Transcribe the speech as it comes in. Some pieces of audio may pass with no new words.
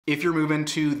If you're moving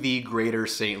to the greater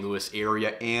St. Louis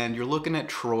area and you're looking at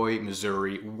Troy,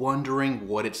 Missouri, wondering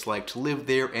what it's like to live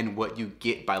there and what you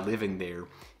get by living there,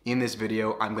 in this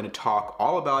video, I'm going to talk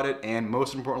all about it, and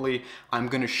most importantly, I'm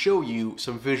going to show you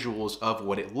some visuals of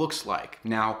what it looks like.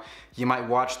 Now, you might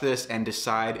watch this and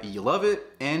decide you love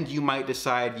it, and you might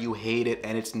decide you hate it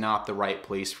and it's not the right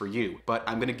place for you. But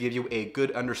I'm going to give you a good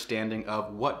understanding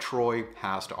of what Troy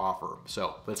has to offer.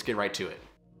 So let's get right to it.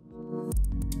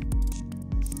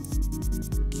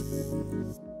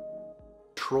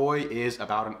 Troy is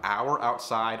about an hour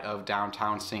outside of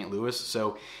downtown St. Louis,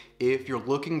 so if you're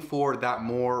looking for that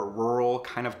more rural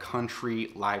kind of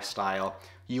country lifestyle,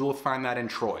 you will find that in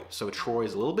Troy. So Troy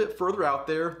is a little bit further out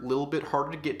there, a little bit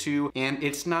harder to get to, and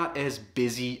it's not as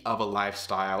busy of a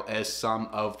lifestyle as some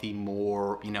of the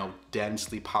more,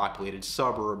 densely populated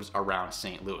suburbs around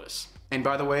St. Louis. And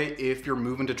by the way, if you're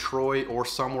moving to Troy or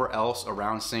somewhere else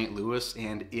around St. Louis,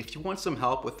 and if you want some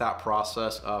help with that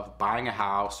process of buying a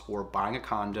house or buying a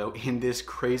condo in this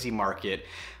crazy market,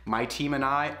 my team and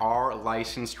I are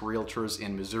licensed realtors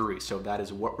in Missouri, so that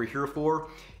is what we're here for.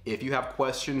 If you have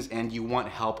questions and you want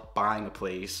help buying a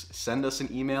place, send us an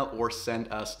email or send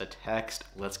us a text.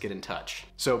 Let's get in touch.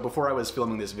 So before I was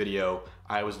filming this video,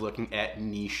 I was looking at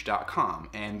niche.com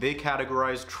and they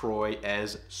categorize Troy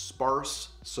as sparse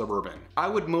suburban. I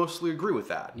would mostly agree with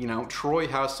that. Troy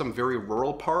has some very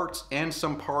rural parts and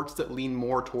some parts that lean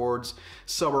more towards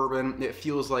suburban. It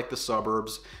feels like the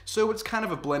suburbs. So it's kind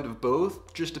of a blend of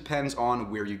both, just depends on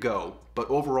where you go. But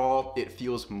overall, it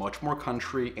feels much more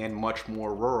country and much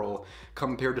more rural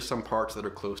compared to some parts that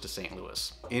are close to St.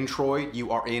 Louis. In Troy,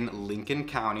 you are in Lincoln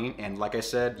County, and like I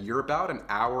said, you're about an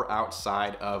hour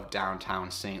outside of downtown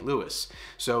St. Louis.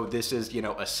 So this is,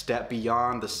 a step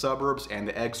beyond the suburbs and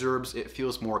the exurbs. It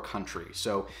feels more country.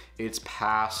 So it's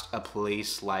past a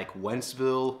place like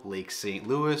Wentzville, Lake St.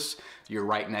 Louis. You're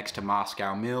right next to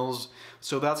Moscow Mills.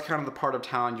 So that's kind of the part of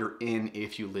town you're in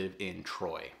if you live in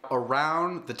Troy.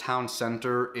 Around the town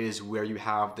center is where you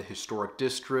have the historic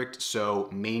district, so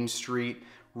Main Street,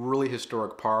 really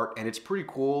historic part, and it's pretty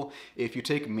cool. If you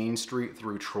take Main Street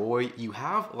through Troy, you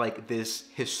have like this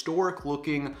historic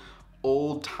looking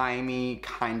old-timey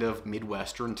kind of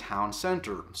Midwestern town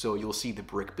center. So you'll see the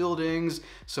brick buildings,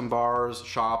 some bars,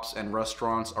 shops, and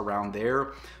restaurants around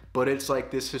there, but it's like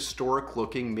this historic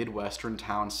looking Midwestern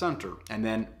town center. And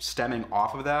then stemming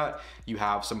off of that, you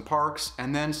have some parks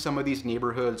and then some of these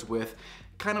neighborhoods with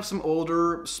kind of some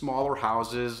older, smaller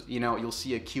houses. You'll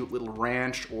see a cute little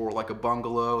ranch or like a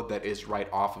bungalow that is right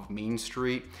off of Main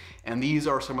Street. And these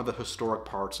are some of the historic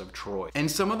parts of Troy. And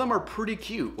some of them are pretty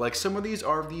cute. Like some of these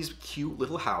are these cute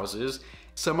little houses.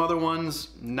 Some other ones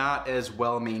not as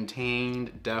well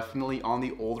maintained, definitely on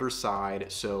the older side.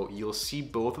 So you'll see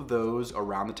both of those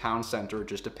around the town center,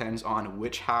 just depends on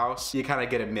which house. You kind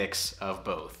of get a mix of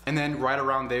both. And then right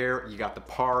around there, you got the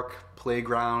park,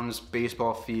 playgrounds,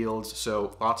 baseball fields,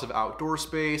 so lots of outdoor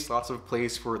space, lots of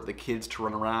place for the kids to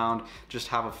run around, just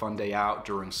have a fun day out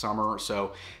during summer.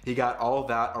 So you got all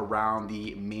that around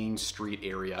the Main Street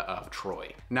area of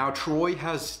Troy. Now Troy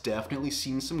has definitely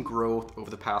seen some growth over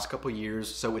the past couple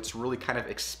years, so it's really kind of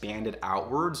expanded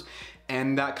outwards.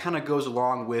 And that kind of goes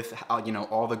along with,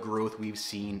 all the growth we've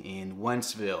seen in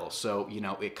Wentzville. So,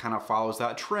 it kind of follows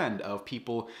that trend of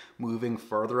people moving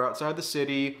further outside the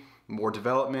city, more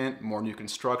development, more new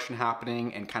construction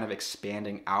happening, and kind of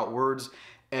expanding outwards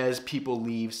as people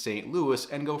leave St. Louis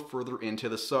and go further into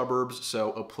the suburbs.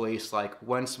 So a place like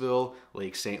Wentzville,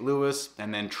 Lake St. Louis,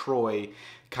 and then Troy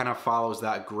kind of follows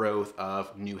that growth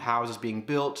of new houses being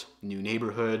built, new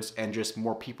neighborhoods, and just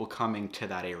more people coming to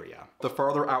that area. The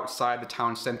farther outside the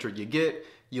town center you get,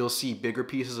 you'll see bigger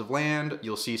pieces of land,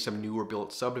 you'll see some newer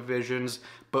built subdivisions,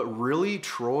 but really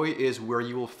Troy is where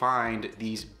you will find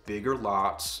these bigger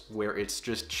lots where it's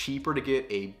just cheaper to get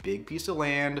a big piece of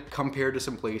land compared to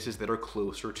some places that are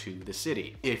closer to the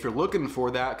city. If you're looking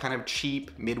for that kind of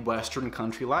cheap Midwestern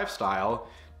country lifestyle,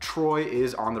 Troy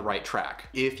is on the right track.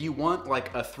 If you want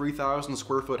like a 3,000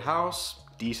 square foot house,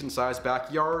 decent sized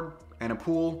backyard, and a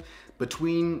pool,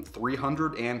 between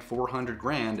 300 and 400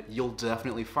 grand, you'll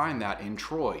definitely find that in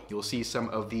Troy. You'll see some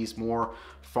of these more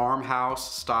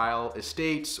farmhouse style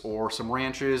estates or some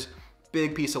ranches,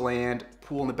 big piece of land,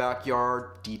 pool in the backyard,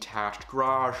 detached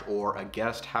garage, or a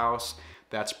guest house.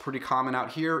 That's pretty common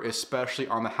out here, especially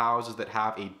on the houses that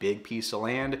have a big piece of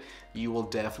land. you will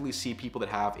definitely see people that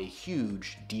have a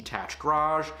huge detached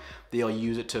garage. They'll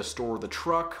use it to store the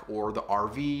truck or the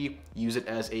RV, use it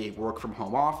as a work from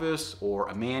home office or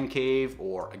a man cave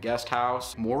or a guest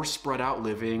house. More spread out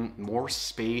living, more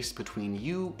space between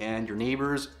you and your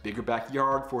neighbors, bigger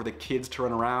backyard for the kids to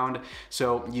run around.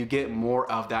 So you get more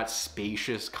of that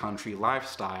spacious country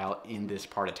lifestyle in this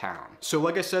part of town. So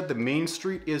like I said, the main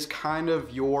street is kind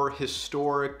of your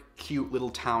historic, cute little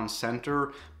town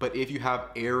center, but if you have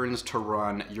errands to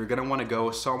run, you're gonna wanna go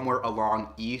somewhere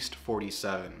along East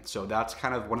 47. So that's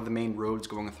kind of one of the main roads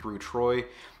going through Troy.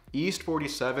 East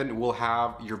 47 will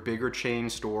have your bigger chain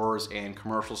stores and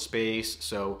commercial space,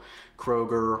 so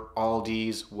Kroger,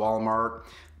 Aldi's, Walmart.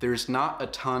 There's not a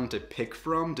ton to pick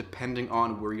from depending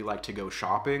on where you like to go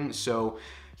shopping, so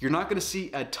you're not gonna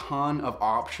see a ton of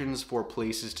options for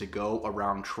places to go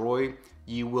around Troy.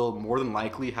 You will more than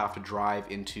likely have to drive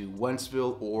into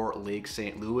Wentzville or Lake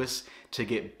St. Louis to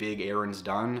get big errands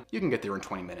done. You can get there in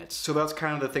 20 minutes. So that's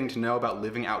kind of the thing to know about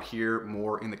living out here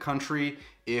more in the country.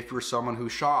 If you're someone who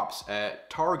shops at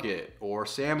Target or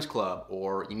Sam's Club,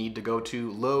 or you need to go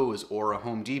to Lowe's or a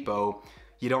Home Depot,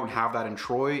 you don't have that in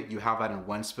Troy, you have that in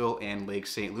Wentzville and Lake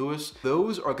St. Louis.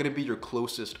 Those are gonna be your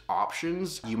closest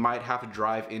options. You might have to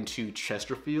drive into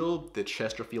Chesterfield. The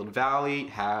Chesterfield Valley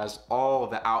has all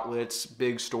the outlets,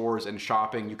 big stores, and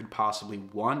shopping you could possibly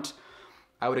want.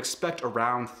 I would expect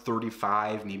around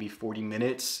 35, maybe 40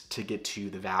 minutes to get to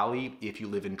the valley if you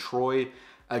live in Troy.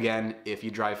 Again, if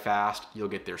you drive fast, you'll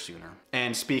get there sooner.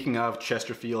 And speaking of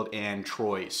Chesterfield and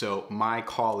Troy, so my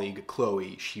colleague,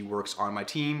 Chloe, she works on my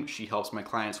team. She helps my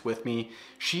clients with me.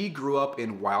 She grew up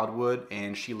in Wildwood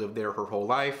and she lived there her whole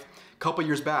life. A couple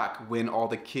years back, when all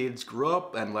the kids grew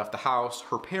up and left the house,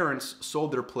 her parents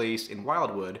sold their place in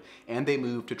Wildwood and they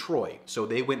moved to Troy. So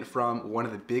they went from one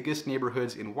of the biggest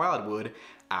neighborhoods in Wildwood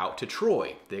out to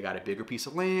Troy. They got a bigger piece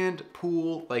of land,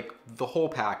 pool, like the whole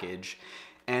package.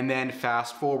 And then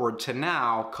fast forward to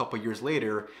now, a couple years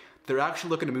later, they're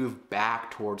actually looking to move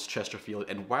back towards Chesterfield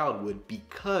and Wildwood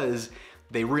because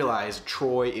they realize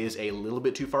Troy is a little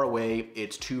bit too far away.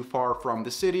 It's too far from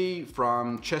the city,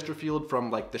 from Chesterfield,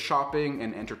 from like the shopping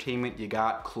and entertainment you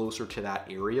got closer to that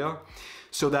area.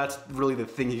 So that's really the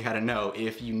thing you gotta know.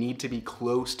 If you need to be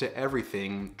close to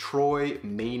everything, Troy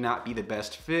may not be the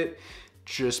best fit,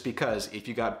 just because if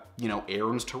you got,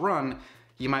 errands to run,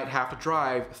 you might have to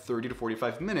drive 30 to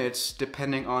 45 minutes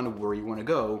depending on where you want to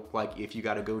go. Like if you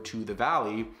got to go to the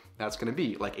valley, that's going to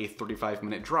be like a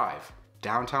 35-minute drive.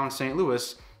 Downtown St.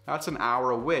 Louis, that's an hour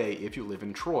away if you live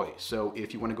in Troy. So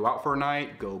if you want to go out for a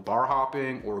night, go bar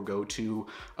hopping or go to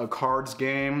a cards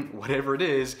game, whatever it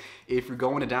is, if you're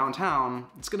going to downtown,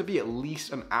 it's going to be at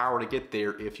least an hour to get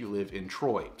there if you live in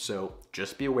Troy. So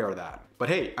just be aware of that. But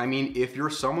hey, I mean, if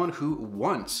you're someone who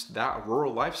wants that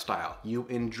rural lifestyle, you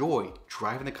enjoy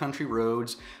driving the country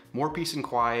roads, more peace and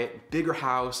quiet, bigger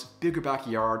house, bigger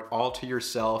backyard, all to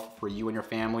yourself for you and your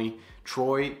family,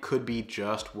 Troy could be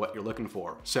just what you're looking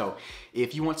for. So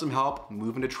if you want some help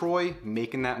moving to Troy,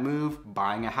 making that move,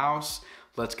 buying a house,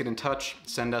 let's get in touch.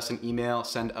 Send us an email,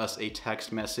 send us a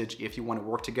text message. If you want to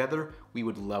work together, we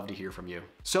would love to hear from you.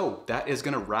 So that is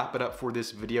going to wrap it up for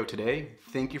this video today.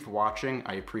 Thank you for watching.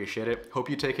 I appreciate it. Hope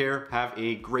you take care. Have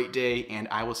a great day, and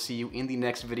I will see you in the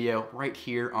next video right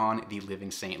here on the Living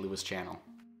St. Louis channel.